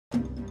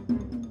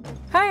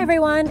Hi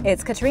everyone,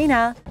 it's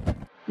Katrina.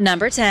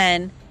 Number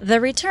 10. The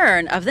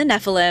Return of the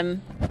Nephilim.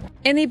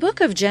 In the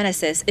book of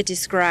Genesis, it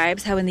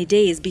describes how in the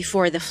days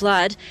before the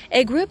flood,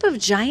 a group of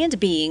giant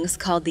beings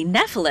called the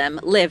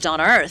Nephilim lived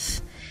on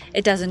Earth.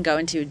 It doesn't go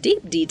into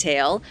deep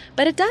detail,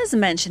 but it does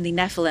mention the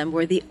Nephilim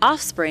were the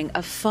offspring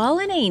of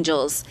fallen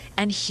angels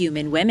and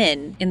human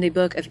women. In the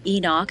book of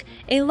Enoch,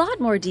 a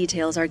lot more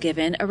details are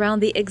given around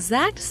the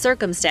exact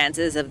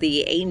circumstances of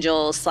the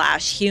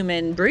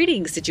angel/human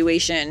breeding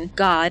situation.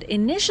 God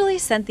initially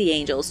sent the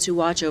angels to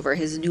watch over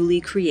his newly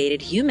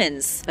created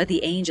humans, but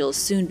the angels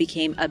soon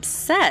became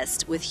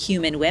obsessed with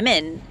human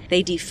women.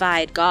 They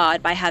defied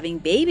God by having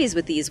babies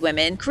with these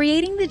women,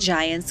 creating the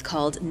giants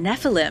called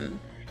Nephilim.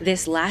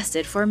 This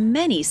lasted for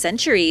many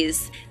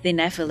centuries. The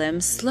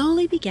Nephilim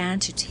slowly began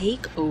to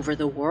take over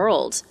the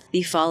world.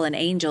 The fallen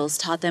angels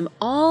taught them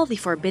all the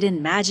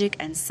forbidden magic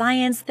and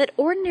science that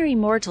ordinary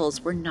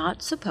mortals were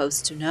not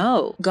supposed to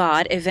know.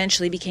 God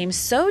eventually became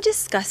so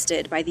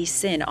disgusted by the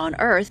sin on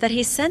earth that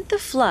he sent the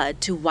flood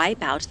to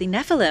wipe out the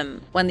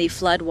Nephilim. When the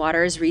flood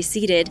waters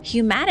receded,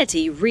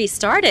 humanity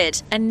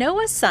restarted, and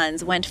Noah's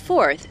sons went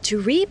forth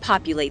to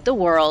repopulate the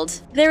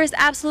world. There is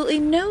absolutely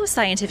no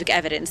scientific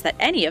evidence that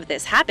any of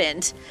this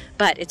happened,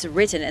 but it's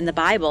written in the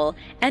Bible,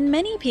 and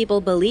many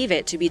people believe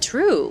it to be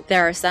true.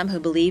 There are some who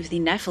believe the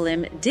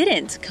Nephilim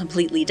didn't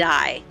completely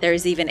die. There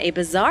is even a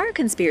bizarre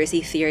conspiracy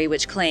theory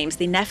which claims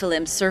the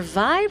Nephilim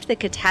survived the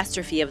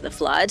catastrophe of the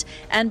flood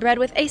and bred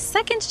with a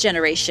second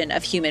generation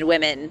of human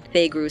women.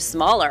 They grew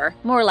smaller,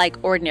 more like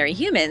ordinary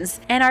humans,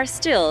 and are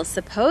still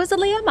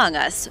supposedly among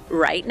us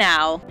right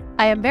now.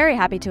 I am very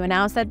happy to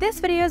announce that this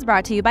video is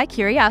brought to you by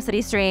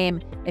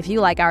CuriosityStream. If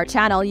you like our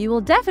channel, you will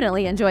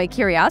definitely enjoy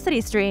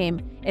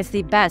CuriosityStream. It's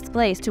the best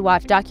place to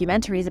watch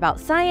documentaries about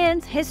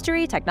science,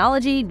 history,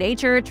 technology,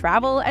 nature,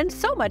 travel, and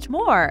so much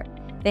more.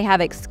 They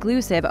have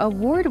exclusive,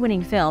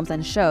 award-winning films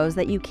and shows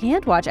that you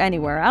can't watch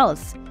anywhere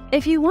else.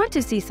 If you want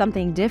to see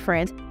something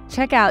different,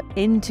 check out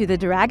Into the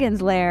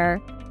Dragon's Lair.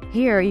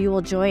 Here you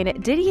will join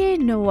Didier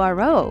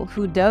Noirot,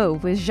 who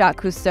dove with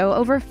Jacques Cousteau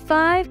over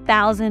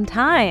 5,000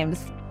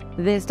 times.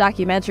 This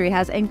documentary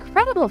has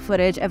incredible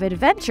footage of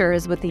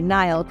adventures with the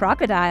Nile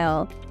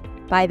crocodile.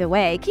 By the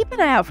way, keep an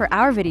eye out for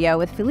our video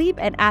with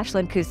Philippe and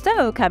Ashlyn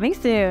Cousteau coming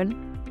soon.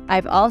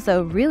 I've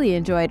also really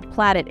enjoyed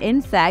Planet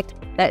Insect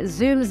that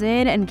zooms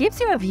in and gives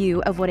you a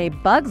view of what a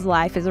bug's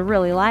life is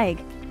really like.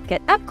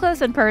 Get up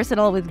close and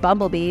personal with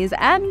bumblebees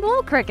and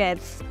bull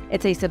crickets.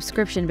 It's a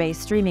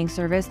subscription-based streaming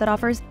service that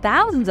offers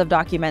thousands of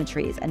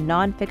documentaries and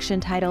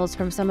non-fiction titles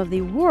from some of the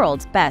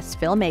world's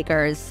best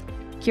filmmakers.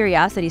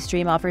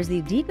 CuriosityStream offers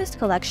the deepest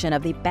collection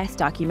of the best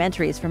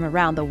documentaries from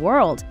around the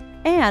world,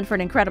 and for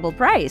an incredible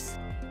price.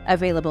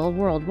 Available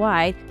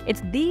worldwide,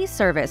 it's the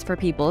service for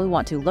people who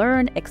want to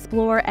learn,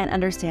 explore, and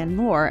understand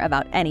more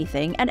about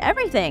anything and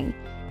everything.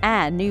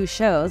 And new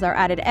shows are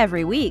added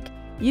every week.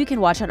 You can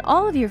watch on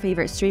all of your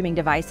favorite streaming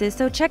devices,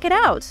 so check it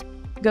out.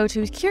 Go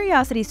to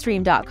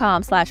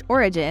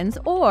curiositystream.com/origins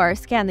or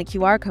scan the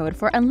QR code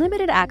for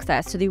unlimited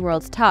access to the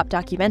world's top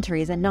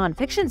documentaries and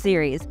non-fiction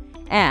series.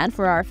 And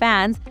for our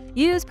fans,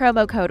 use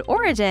promo code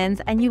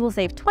ORIGINS and you will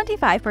save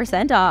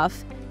 25%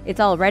 off. It's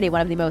already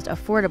one of the most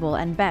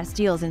affordable and best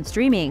deals in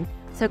streaming.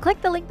 So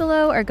click the link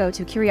below or go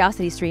to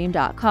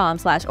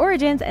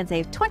curiositystream.com/origins and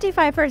save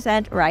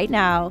 25% right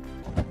now.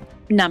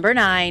 Number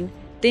 9.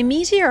 The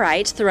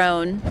Meteorite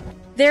Throne.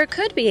 There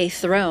could be a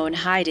throne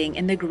hiding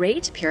in the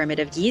Great Pyramid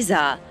of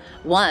Giza,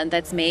 one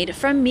that's made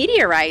from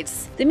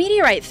meteorites. The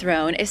meteorite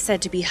throne is said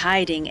to be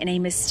hiding in a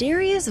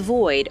mysterious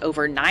void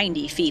over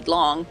 90 feet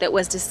long that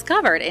was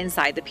discovered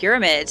inside the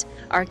pyramid.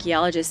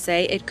 Archaeologists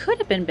say it could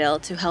have been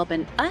built to help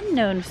an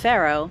unknown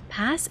pharaoh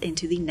pass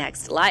into the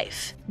next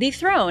life. The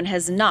throne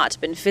has not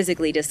been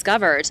physically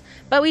discovered,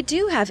 but we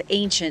do have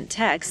ancient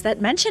texts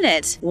that mention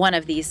it. One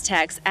of these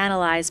texts,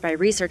 analyzed by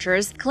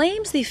researchers,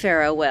 claims the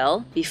pharaoh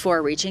will,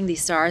 before reaching the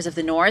stars of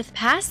the north,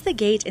 pass the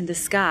gate in the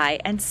sky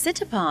and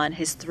sit upon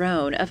his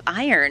throne of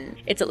iron.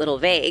 It's a little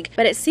vague,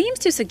 but it seems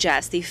to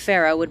suggest the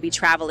pharaoh would be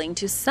traveling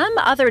to some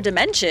other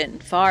dimension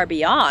far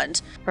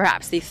beyond.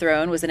 Perhaps the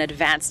throne was an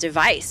advanced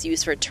device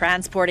used for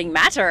transporting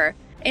matter.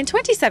 In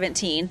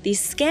 2017, the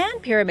Scan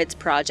Pyramids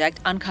project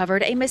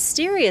uncovered a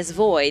mysterious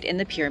void in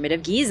the Pyramid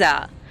of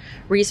Giza.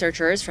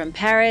 Researchers from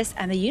Paris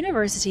and the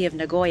University of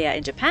Nagoya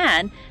in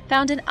Japan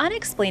found an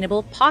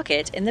unexplainable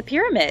pocket in the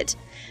pyramid.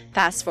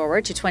 Fast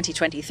forward to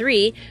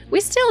 2023, we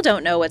still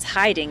don't know what's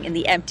hiding in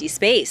the empty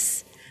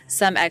space.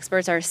 Some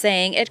experts are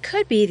saying it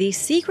could be the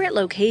secret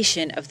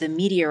location of the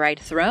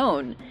meteorite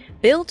throne,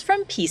 built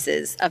from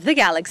pieces of the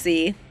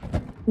galaxy.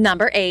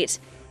 Number 8.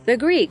 The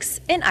Greeks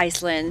in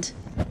Iceland.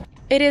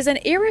 It is an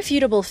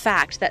irrefutable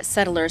fact that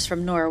settlers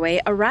from Norway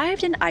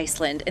arrived in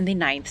Iceland in the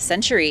 9th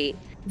century.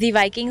 The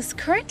Vikings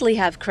currently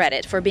have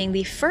credit for being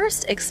the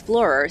first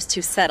explorers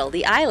to settle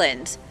the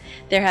island.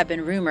 There have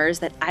been rumors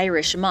that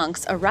Irish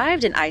monks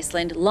arrived in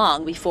Iceland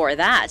long before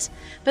that,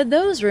 but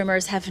those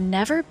rumors have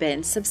never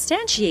been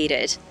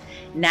substantiated.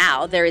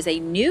 Now there is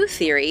a new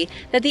theory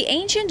that the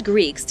ancient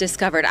Greeks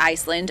discovered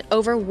Iceland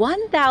over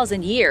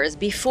 1,000 years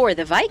before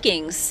the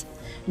Vikings.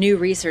 New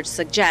research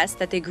suggests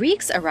that the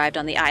Greeks arrived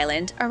on the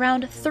island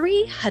around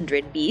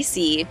 300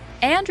 BC.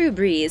 Andrew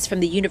Breeze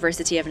from the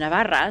University of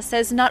Navarra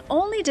says not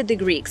only did the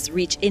Greeks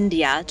reach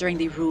India during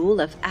the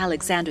rule of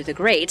Alexander the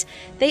Great,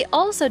 they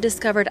also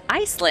discovered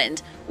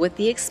Iceland with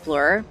the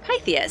explorer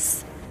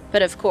Pytheas.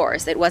 But of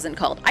course, it wasn't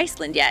called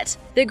Iceland yet.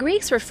 The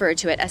Greeks referred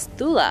to it as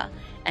Thula,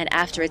 and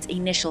after its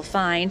initial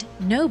find,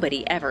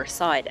 nobody ever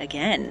saw it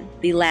again.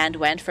 The land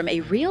went from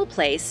a real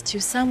place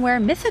to somewhere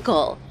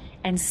mythical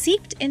and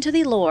seeped into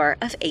the lore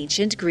of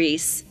ancient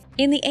Greece.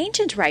 In the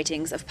ancient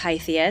writings of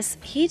Pytheas,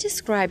 he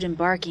described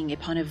embarking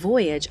upon a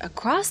voyage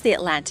across the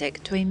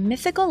Atlantic to a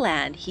mythical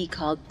land he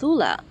called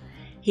Thula.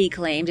 He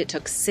claimed it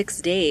took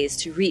 6 days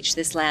to reach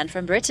this land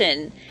from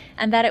Britain,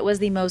 and that it was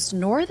the most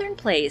northern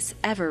place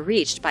ever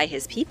reached by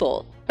his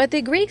people. But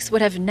the Greeks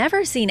would have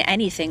never seen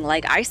anything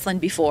like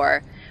Iceland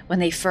before. When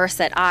they first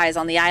set eyes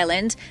on the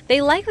island, they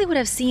likely would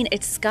have seen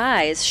its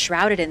skies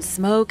shrouded in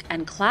smoke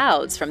and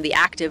clouds from the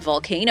active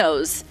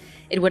volcanoes.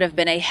 It would have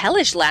been a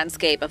hellish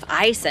landscape of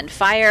ice and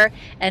fire,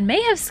 and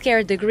may have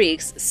scared the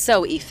Greeks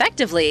so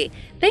effectively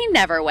they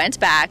never went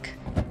back.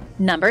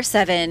 Number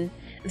 7.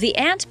 The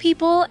Ant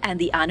People and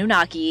the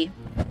Anunnaki.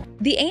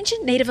 The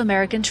ancient Native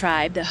American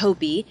tribe, the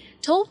Hopi,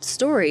 told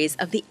stories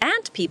of the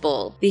Ant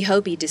People. The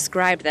Hopi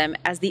described them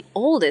as the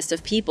oldest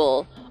of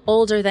people,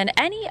 older than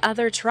any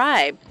other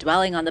tribe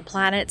dwelling on the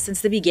planet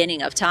since the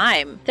beginning of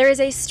time. There is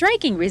a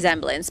striking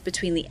resemblance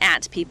between the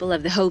Ant People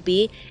of the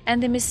Hopi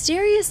and the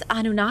mysterious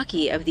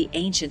Anunnaki of the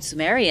ancient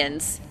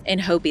Sumerians. In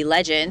Hopi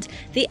legend,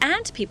 the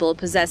Ant People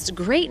possessed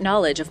great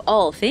knowledge of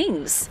all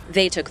things.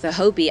 They took the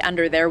Hopi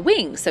under their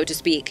wing, so to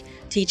speak,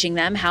 teaching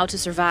them how to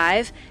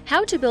survive,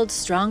 how to build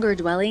stronger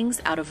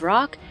dwellings out of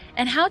rock,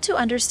 and how to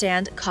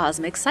understand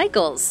cosmic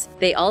cycles.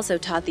 They also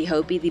taught the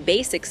Hopi the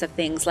basics of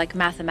things like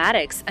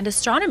mathematics and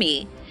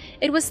astronomy.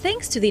 It was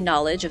thanks to the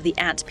knowledge of the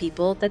Ant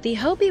People that the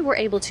Hopi were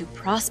able to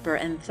prosper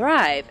and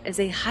thrive as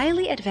a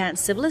highly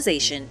advanced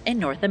civilization in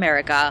North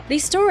America. The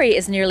story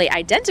is nearly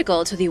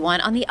identical to the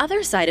one on the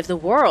other side of the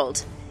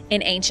world.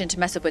 In ancient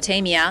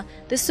Mesopotamia,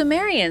 the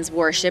Sumerians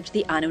worshipped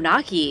the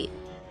Anunnaki.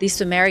 The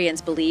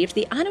Sumerians believed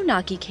the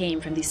Anunnaki came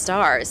from the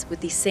stars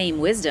with the same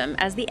wisdom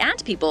as the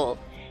Ant People.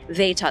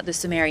 They taught the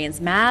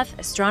Sumerians math,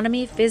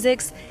 astronomy,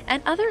 physics,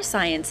 and other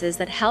sciences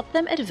that helped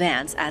them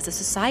advance as a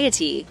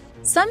society.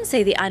 Some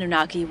say the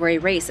Anunnaki were a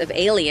race of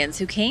aliens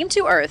who came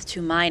to Earth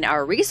to mine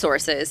our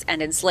resources and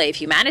enslave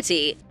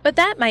humanity, but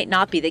that might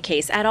not be the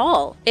case at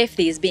all. If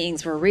these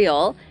beings were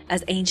real,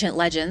 as ancient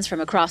legends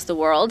from across the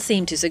world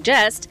seem to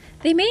suggest,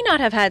 they may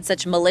not have had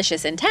such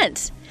malicious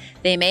intent.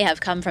 They may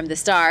have come from the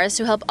stars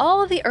to help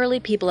all of the early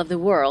people of the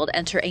world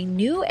enter a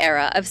new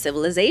era of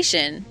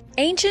civilization.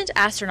 Ancient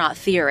astronaut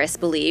theorists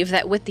believe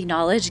that with the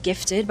knowledge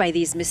gifted by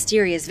these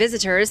mysterious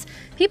visitors,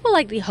 people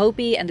like the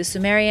Hopi and the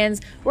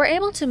Sumerians were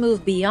able to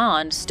move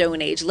beyond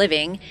Stone Age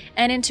living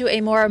and into a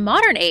more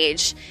modern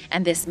age,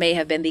 and this may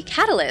have been the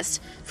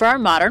catalyst for our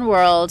modern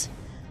world.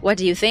 What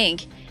do you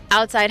think?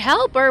 Outside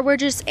help, or were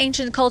just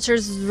ancient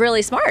cultures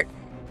really smart?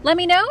 Let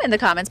me know in the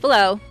comments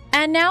below.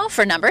 And now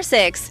for number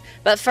 6.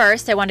 But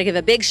first, I want to give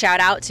a big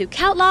shout out to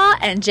Coutlaw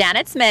and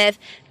Janet Smith.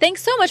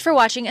 Thanks so much for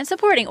watching and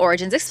supporting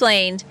Origins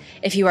Explained.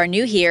 If you are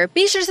new here,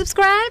 be sure to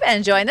subscribe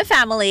and join the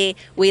family.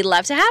 We'd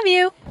love to have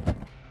you.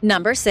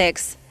 Number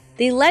 6.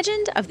 The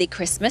Legend of the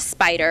Christmas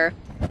Spider.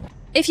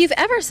 If you've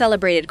ever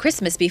celebrated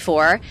Christmas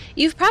before,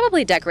 you've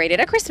probably decorated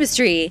a Christmas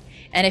tree.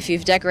 And if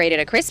you've decorated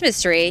a Christmas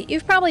tree,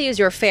 you've probably used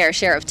your fair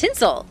share of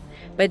tinsel.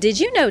 But did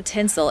you know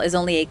tinsel is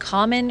only a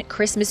common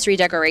Christmas tree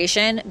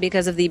decoration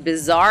because of the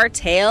bizarre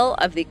tale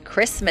of the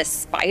Christmas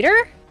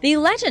spider? The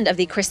legend of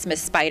the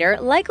Christmas spider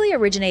likely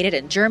originated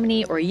in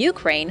Germany or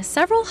Ukraine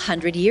several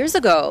hundred years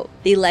ago.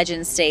 The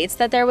legend states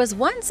that there was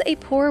once a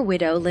poor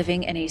widow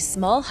living in a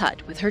small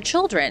hut with her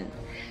children.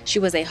 She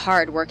was a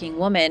hard-working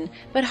woman,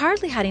 but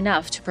hardly had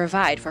enough to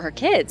provide for her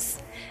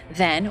kids.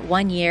 Then,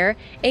 one year,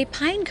 a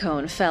pine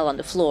cone fell on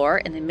the floor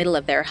in the middle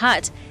of their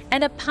hut,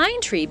 and a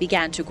pine tree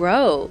began to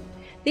grow.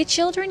 The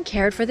children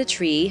cared for the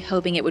tree,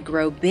 hoping it would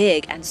grow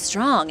big and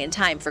strong in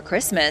time for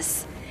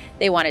Christmas.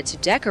 They wanted to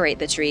decorate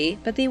the tree,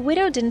 but the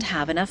widow didn't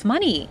have enough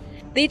money.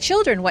 The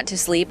children went to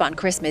sleep on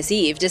Christmas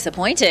Eve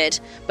disappointed,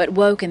 but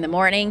woke in the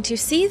morning to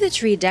see the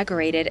tree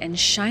decorated in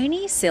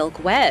shiny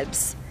silk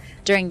webs.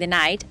 During the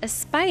night, a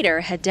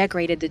spider had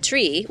decorated the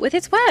tree with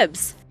its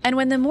webs. And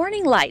when the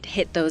morning light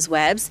hit those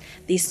webs,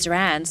 the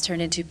strands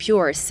turned into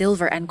pure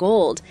silver and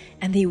gold,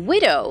 and the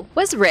widow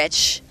was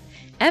rich.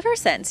 Ever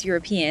since,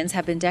 Europeans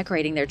have been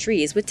decorating their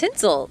trees with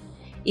tinsel.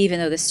 Even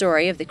though the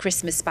story of the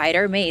Christmas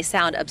spider may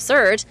sound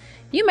absurd,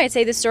 you might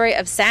say the story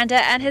of Santa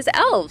and his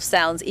elves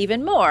sounds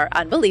even more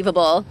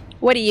unbelievable.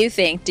 What do you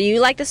think? Do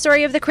you like the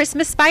story of the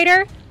Christmas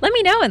spider? Let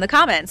me know in the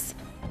comments.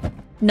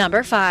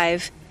 Number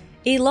 5.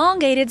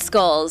 Elongated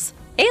skulls,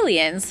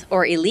 aliens,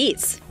 or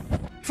elites.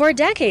 For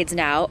decades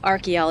now,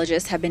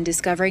 archaeologists have been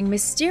discovering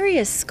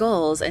mysterious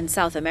skulls in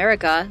South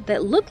America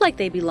that look like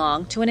they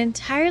belong to an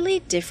entirely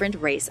different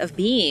race of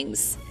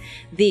beings.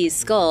 These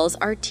skulls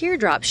are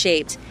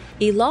teardrop-shaped,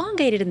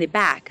 elongated in the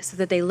back so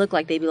that they look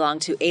like they belong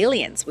to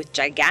aliens with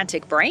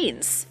gigantic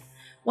brains.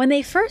 When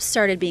they first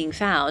started being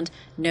found,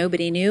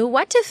 nobody knew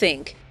what to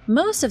think.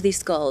 Most of these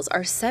skulls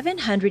are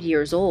 700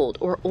 years old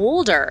or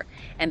older,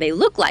 and they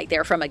look like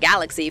they're from a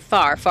galaxy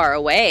far, far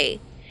away.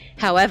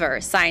 However,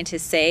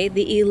 scientists say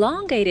the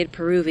elongated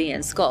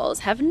Peruvian skulls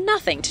have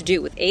nothing to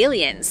do with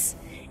aliens.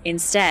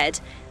 Instead,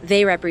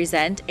 they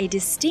represent a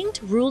distinct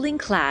ruling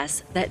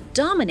class that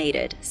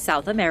dominated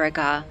South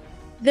America.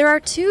 There are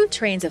two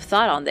trains of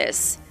thought on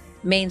this.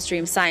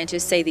 Mainstream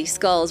scientists say these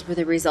skulls were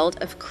the result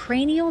of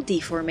cranial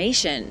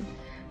deformation.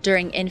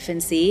 During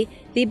infancy,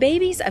 the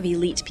babies of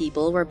elite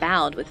people were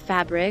bound with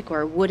fabric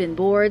or wooden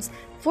boards,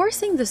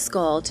 forcing the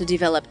skull to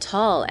develop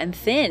tall and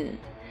thin.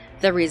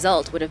 The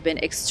result would have been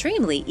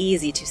extremely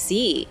easy to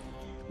see.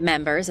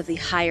 Members of the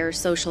higher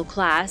social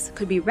class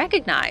could be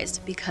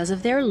recognized because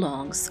of their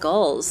long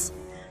skulls.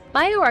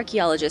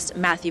 Bioarchaeologist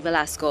Matthew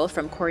Velasco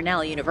from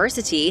Cornell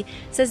University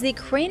says the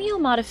cranial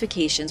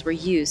modifications were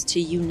used to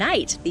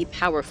unite the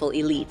powerful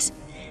elite.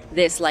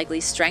 This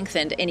likely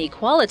strengthened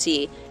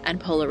inequality and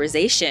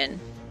polarization.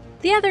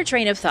 The other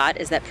train of thought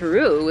is that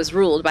Peru was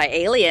ruled by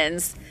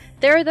aliens.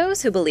 There are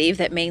those who believe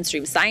that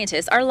mainstream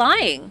scientists are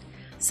lying.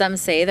 Some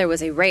say there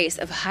was a race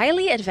of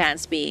highly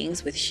advanced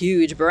beings with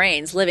huge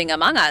brains living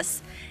among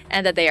us,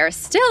 and that they are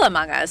still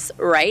among us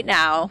right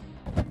now.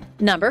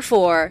 Number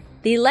 4.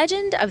 The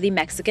Legend of the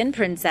Mexican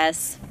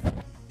Princess.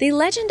 The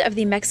legend of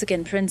the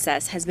Mexican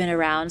princess has been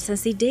around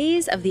since the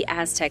days of the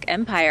Aztec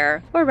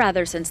Empire, or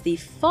rather since the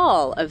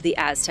fall of the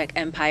Aztec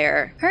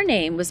Empire. Her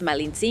name was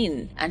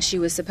Malintzin, and she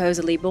was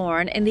supposedly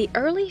born in the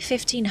early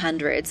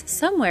 1500s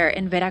somewhere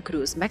in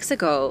Veracruz,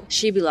 Mexico.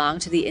 She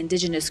belonged to the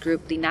indigenous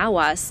group the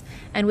Nahuas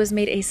and was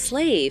made a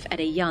slave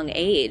at a young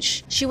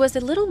age. She was a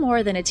little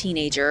more than a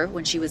teenager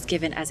when she was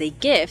given as a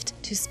gift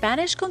to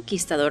Spanish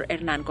conquistador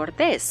Hernán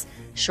Cortés,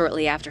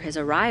 shortly after his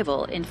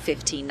arrival in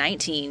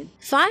 1519.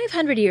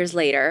 500 years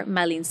later,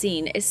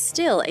 Malintzin is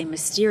still a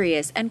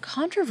mysterious and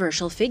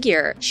controversial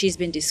figure. She's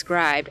been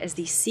described as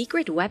the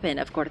secret weapon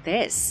of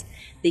Cortés,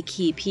 the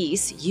key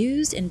piece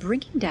used in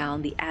bringing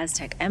down the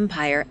Aztec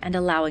Empire and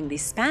allowing the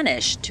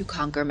Spanish to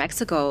conquer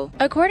Mexico.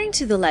 According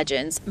to the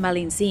legends,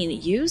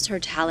 Malintzin used her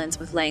talents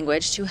with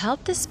language to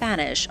help the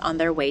Spanish on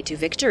their way to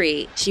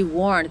victory. She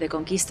warned the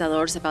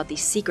conquistadors about the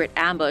secret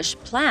ambush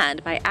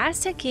planned by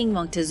Aztec King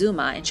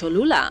Moctezuma in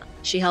Cholula.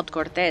 She helped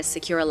Cortés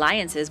secure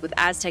alliances with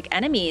Aztec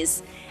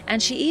enemies,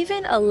 and she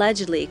even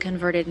allegedly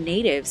converted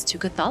natives to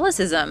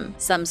Catholicism.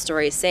 Some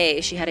stories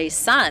say she had a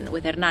son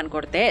with Hernán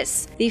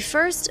Cortés, the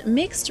first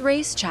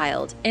mixed-race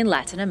child in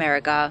Latin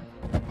America.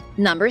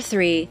 Number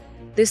 3.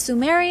 The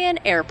Sumerian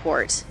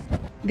Airport.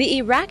 The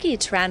Iraqi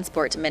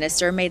transport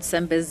minister made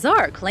some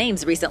bizarre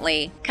claims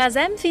recently.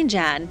 Kazem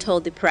Finjan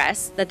told the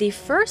press that the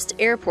first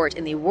airport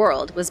in the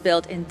world was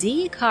built in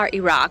Diyar,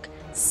 Iraq,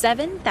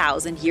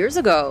 7,000 years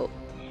ago.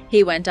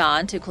 He went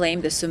on to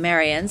claim the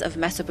Sumerians of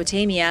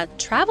Mesopotamia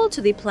traveled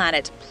to the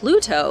planet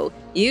Pluto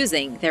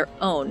using their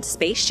own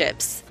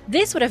spaceships.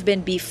 This would have been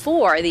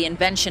before the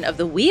invention of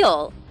the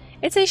wheel.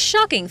 It's a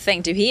shocking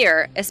thing to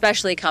hear,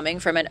 especially coming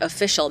from an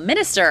official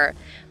minister,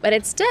 but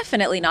it's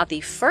definitely not the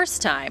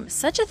first time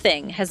such a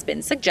thing has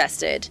been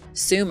suggested.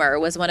 Sumer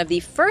was one of the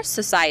first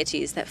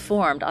societies that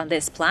formed on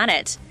this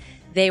planet.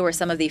 They were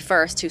some of the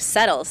first to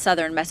settle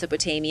southern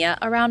Mesopotamia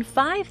around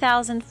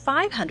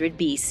 5,500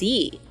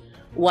 BC.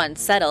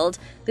 Once settled,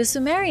 the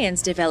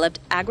Sumerians developed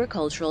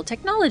agricultural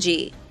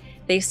technology.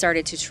 They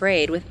started to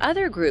trade with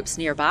other groups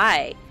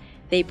nearby.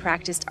 They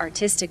practiced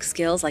artistic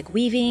skills like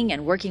weaving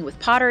and working with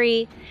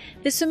pottery.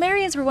 The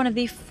Sumerians were one of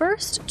the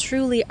first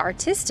truly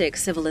artistic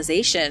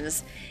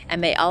civilizations,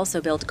 and they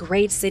also built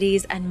great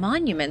cities and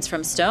monuments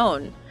from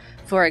stone.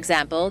 For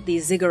example, the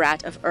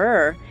Ziggurat of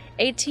Ur,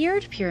 a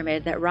tiered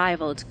pyramid that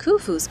rivaled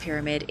Khufu's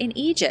pyramid in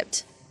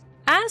Egypt.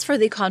 As for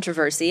the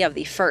controversy of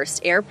the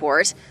first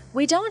airport,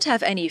 we don't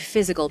have any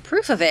physical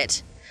proof of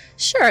it.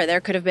 Sure,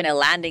 there could have been a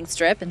landing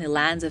strip in the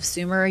lands of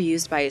Sumer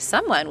used by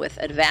someone with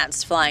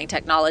advanced flying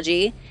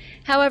technology.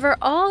 However,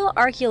 all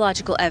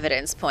archaeological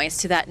evidence points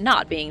to that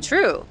not being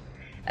true.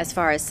 As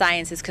far as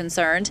science is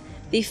concerned,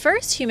 the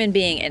first human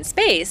being in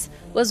space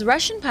was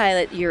Russian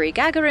pilot Yuri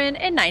Gagarin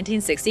in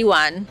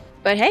 1961.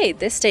 But hey,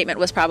 this statement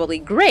was probably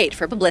great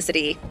for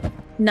publicity.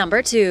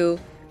 Number 2.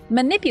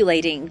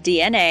 Manipulating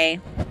DNA.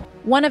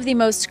 One of the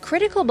most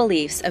critical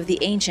beliefs of the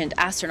ancient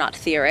astronaut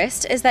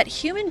theorists is that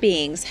human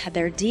beings had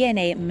their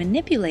DNA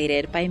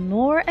manipulated by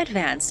more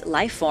advanced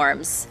life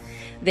forms.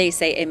 They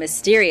say a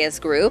mysterious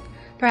group,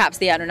 perhaps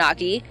the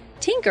Anunnaki,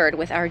 tinkered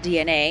with our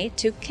DNA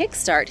to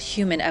kickstart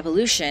human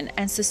evolution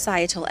and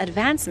societal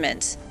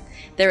advancement.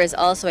 There is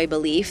also a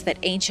belief that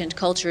ancient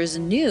cultures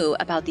knew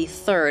about the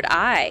third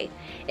eye,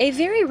 a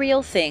very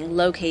real thing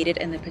located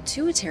in the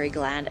pituitary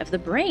gland of the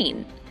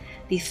brain.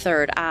 The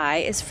third eye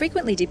is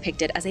frequently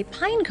depicted as a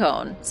pine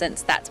cone,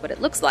 since that's what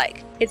it looks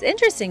like. It's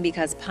interesting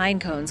because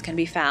pine cones can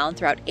be found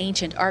throughout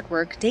ancient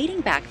artwork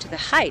dating back to the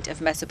height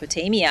of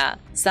Mesopotamia.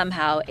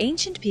 Somehow,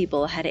 ancient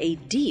people had a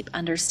deep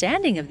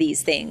understanding of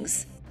these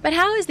things. But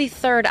how is the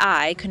third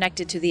eye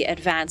connected to the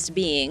advanced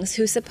beings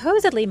who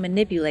supposedly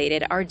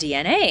manipulated our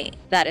DNA?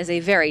 That is a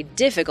very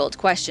difficult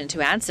question to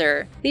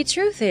answer. The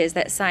truth is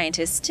that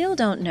scientists still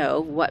don't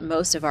know what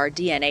most of our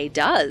DNA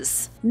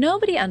does.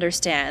 Nobody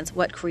understands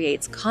what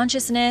creates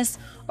consciousness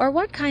or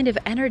what kind of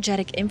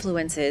energetic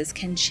influences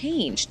can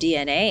change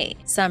DNA.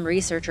 Some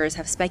researchers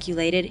have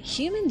speculated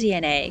human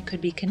DNA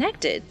could be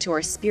connected to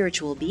our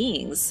spiritual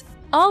beings.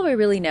 All we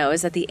really know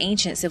is that the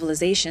ancient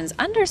civilizations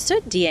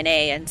understood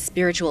DNA and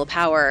spiritual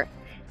power.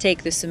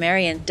 Take the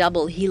Sumerian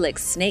double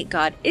helix snake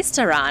god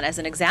Istaran as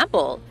an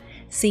example,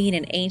 seen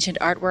in ancient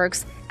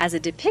artworks as a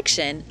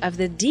depiction of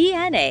the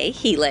DNA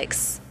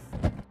helix.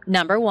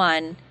 Number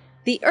 1.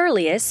 The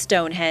earliest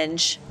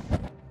Stonehenge.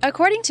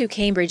 According to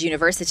Cambridge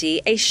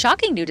University, a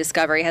shocking new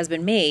discovery has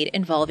been made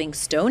involving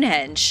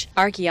Stonehenge.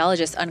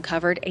 Archaeologists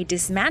uncovered a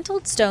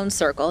dismantled stone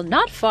circle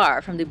not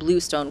far from the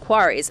Bluestone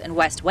quarries in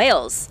West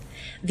Wales.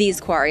 These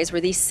quarries were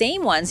the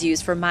same ones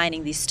used for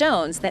mining the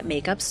stones that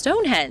make up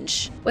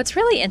Stonehenge. What's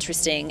really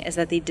interesting is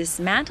that the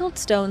dismantled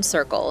stone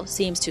circle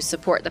seems to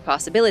support the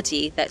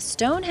possibility that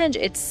Stonehenge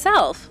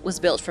itself was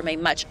built from a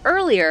much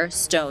earlier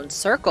stone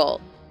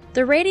circle.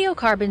 The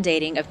radiocarbon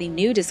dating of the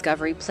new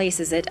discovery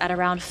places it at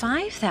around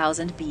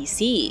 5000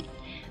 BC.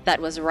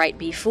 That was right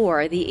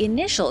before the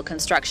initial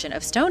construction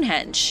of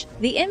Stonehenge.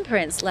 The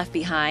imprints left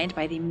behind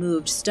by the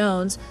moved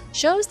stones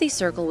shows the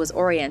circle was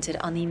oriented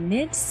on the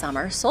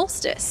midsummer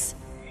solstice.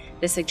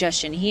 The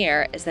suggestion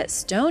here is that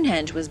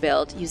Stonehenge was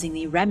built using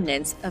the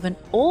remnants of an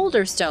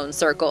older stone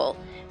circle,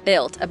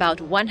 built about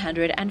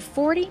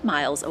 140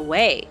 miles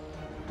away.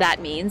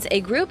 That means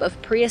a group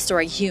of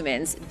prehistoric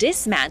humans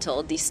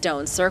dismantled the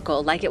stone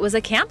circle like it was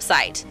a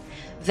campsite.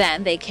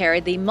 Then they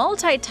carried the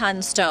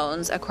multi-ton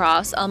stones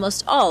across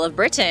almost all of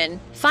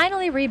Britain,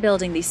 finally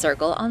rebuilding the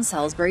circle on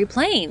Salisbury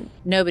Plain.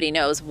 Nobody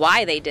knows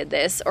why they did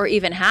this or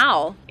even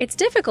how. It's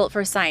difficult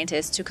for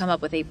scientists to come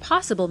up with a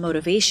possible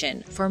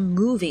motivation for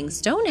moving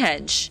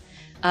Stonehenge,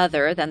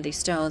 other than the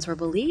stones were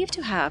believed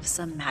to have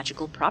some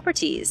magical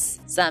properties.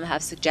 Some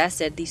have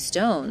suggested the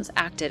stones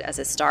acted as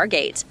a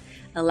stargate,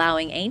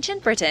 allowing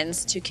ancient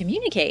Britons to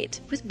communicate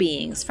with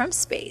beings from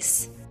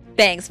space.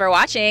 Thanks for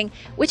watching!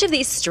 Which of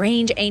these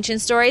strange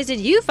ancient stories did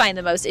you find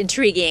the most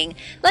intriguing?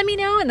 Let me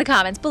know in the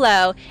comments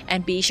below,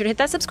 and be sure to hit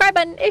that subscribe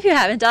button if you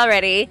haven't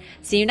already.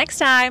 See you next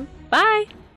time. Bye!